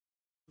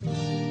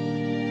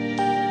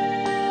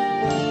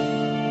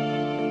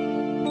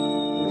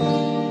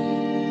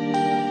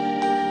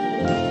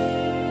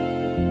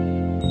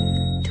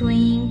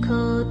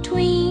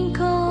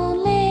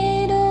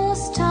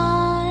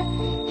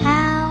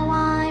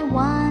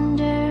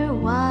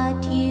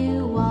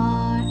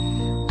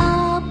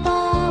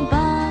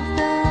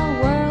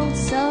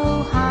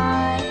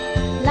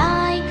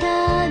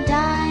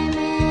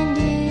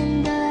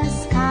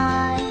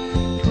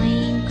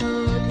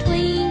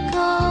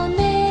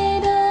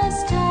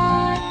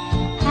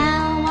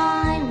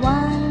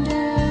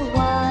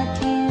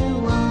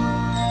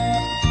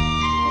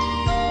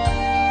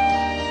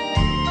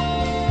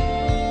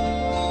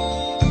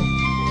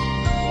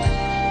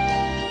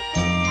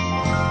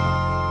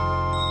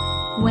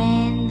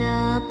When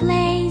the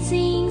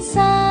blazing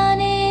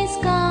sun is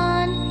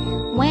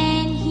gone,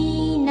 when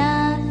he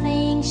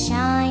nothing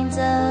shines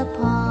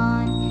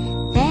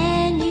upon,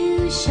 then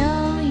you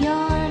show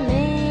your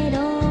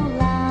little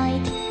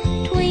light.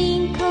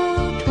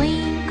 Twinkle,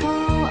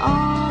 twinkle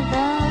all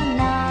the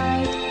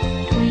night.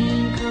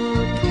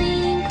 Twinkle,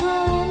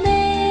 twinkle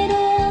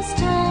little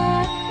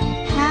star,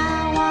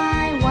 how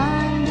I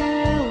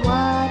wonder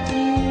what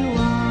you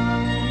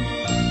are.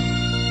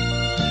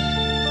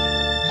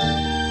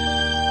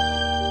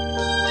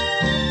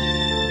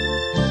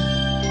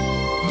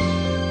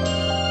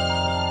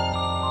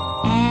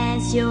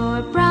 As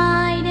your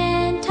bright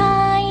and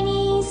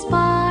tiny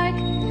spark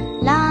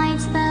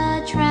lights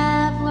the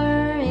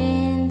traveler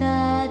in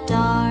the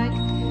dark,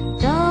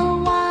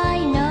 though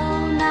I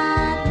know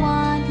not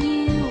what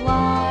you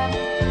are,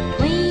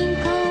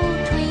 twinkle,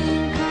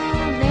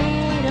 twinkle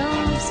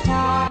little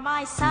star.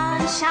 My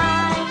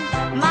sunshine,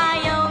 my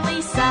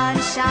only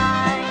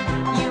sunshine,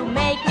 you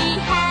make me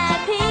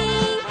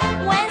happy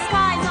when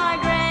skies are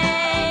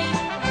gray.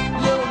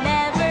 You'll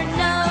never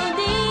know,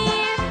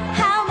 dear,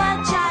 how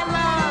much I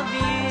love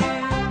you.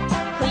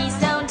 Please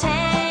don't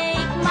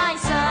take my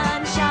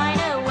sunshine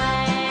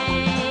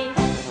away.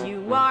 You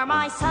are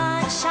my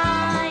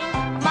sunshine,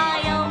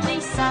 my only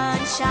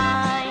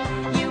sunshine.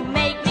 You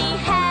make me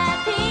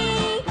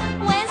happy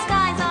when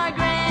skies are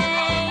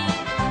gray.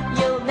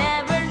 You'll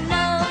never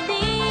know,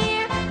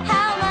 dear,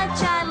 how much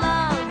I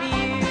love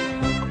you.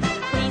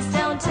 Please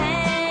don't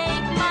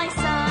take my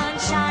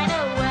sunshine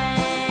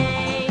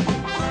away.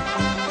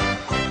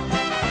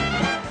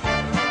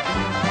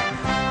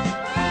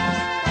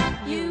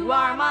 You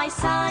are my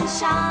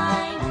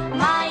sunshine,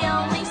 my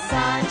only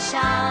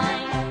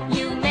sunshine.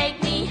 You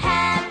make me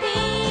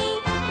happy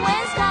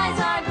when skies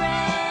are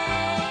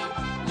gray.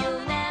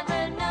 You'll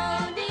never know,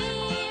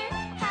 dear,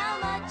 how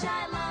much I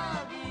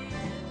love you.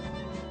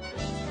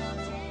 Please don't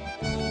take.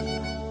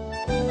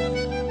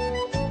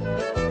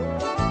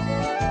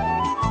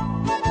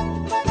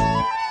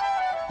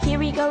 Here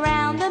we go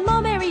round the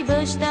mulberry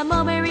bush, the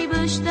mulberry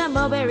bush, the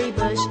mulberry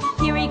bush.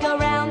 Here we go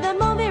round the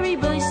mulberry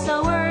bush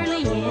so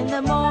early in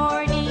the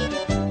morning.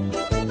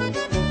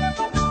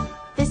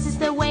 This is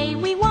the way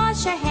we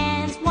wash our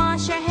hands,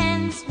 wash our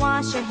hands,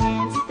 wash our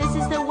hands. This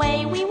is the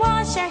way we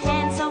wash our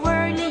hands so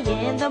early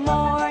in the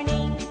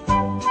morning.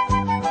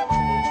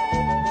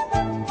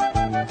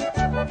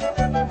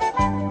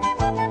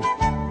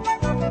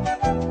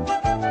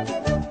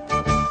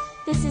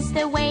 This is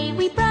the way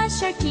we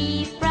brush our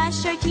teeth,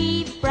 brush our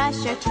teeth,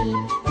 brush our teeth.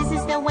 This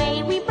is the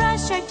way we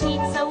brush our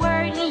teeth so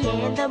early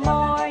in the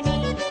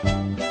morning.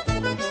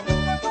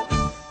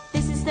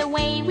 This is the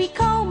way we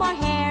comb our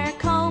hair,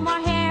 comb our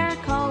hair,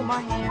 comb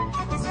our hair.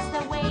 This is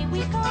the way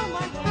we comb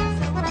our hair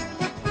so early.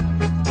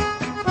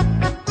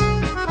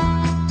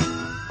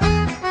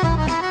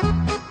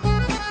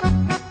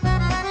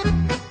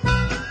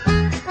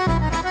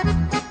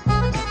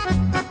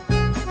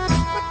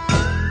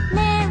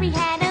 Mary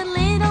had a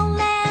little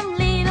lamb,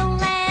 little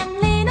lamb,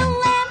 little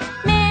lamb.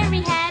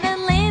 Mary had a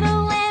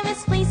little lamb,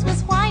 its fleece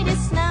was white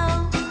as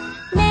snow.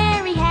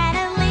 Mary had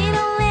a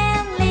little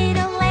lamb,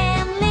 little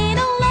lamb,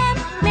 little lamb.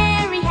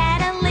 Mary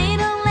had a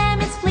little lamb,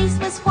 its fleece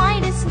was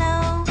white as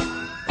snow.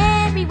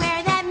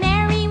 Everywhere that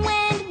Mary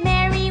went,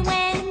 Mary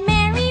went,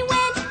 Mary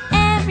went.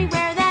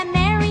 Everywhere that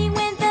Mary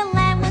went, the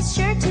lamb was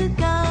sure to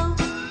go.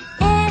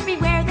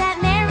 Everywhere that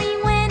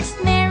Mary went,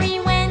 Mary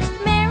went,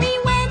 Mary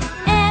went.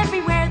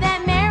 Everywhere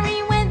that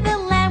Mary went, the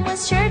lamb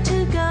was sure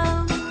to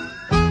go.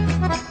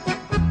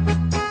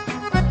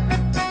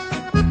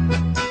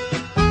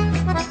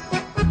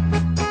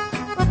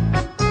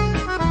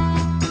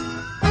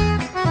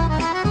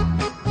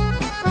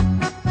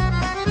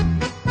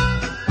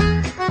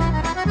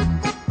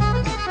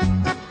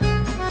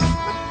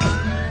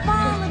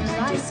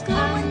 Volunteer to school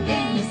one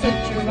day.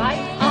 Put your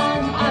right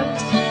arm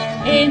out,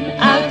 in,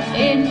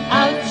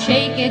 out,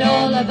 shake it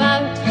all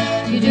about.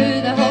 You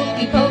do the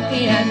hokey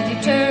pokey and you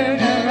turn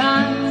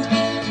around.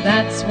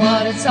 That's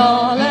what it's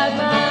all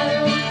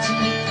about.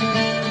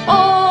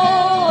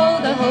 Oh,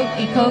 the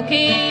hokey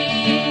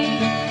pokey.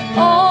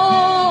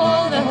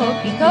 Oh, the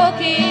hokey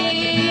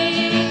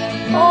pokey.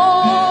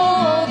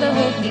 Oh, the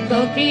hokey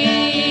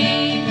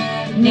pokey.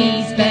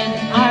 Knees bent,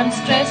 arms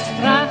stretched,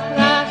 ra,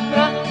 ra,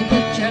 ra. You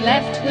put your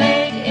left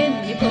leg